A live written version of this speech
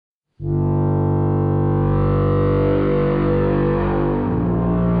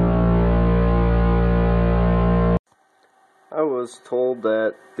was told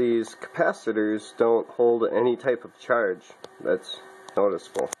that these capacitors don't hold any type of charge. That's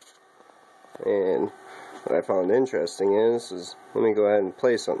noticeable. And what I found interesting is let me go ahead and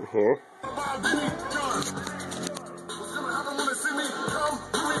play something here.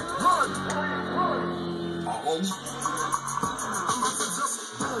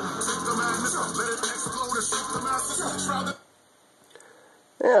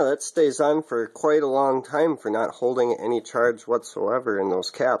 Yeah, that stays on for quite a long time for not holding any charge whatsoever in those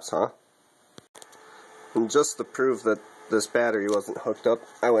caps, huh? And just to prove that this battery wasn't hooked up,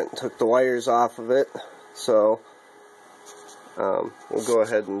 I went and took the wires off of it. So, we'll go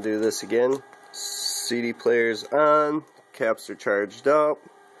ahead and do this again. CD player's on, caps are charged up,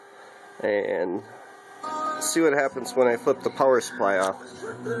 and see what happens when I flip the power supply off.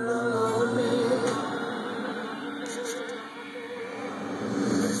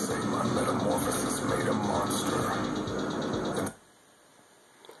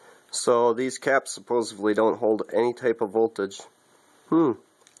 So these caps supposedly don't hold any type of voltage.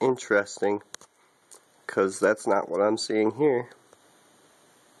 Interesting. Because that's not what I'm seeing here.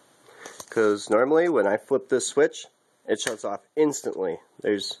 Because normally when I flip this switch, it shuts off instantly.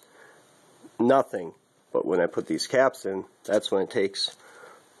 There's nothing. But when I put these caps in, that's when it takes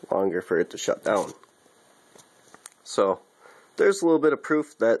longer for it to shut down. So there's a little bit of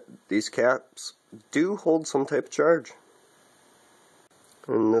proof that these caps do hold some type of charge.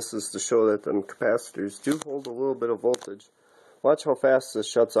 And this is to show that them capacitors do hold a little bit of voltage. Watch how fast this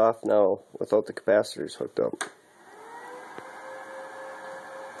shuts off now without the capacitors hooked up.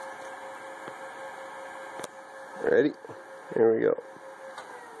 Ready? Here we go.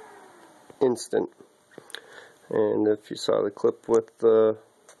 Instant. And if you saw the clip with the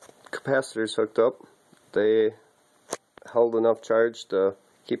capacitors hooked up, they held enough charge to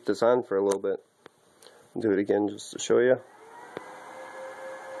keep this on for a little bit. I'll do it again just to show you.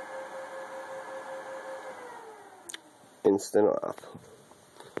 Instant off.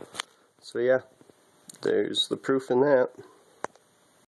 So yeah, there's the proof in that.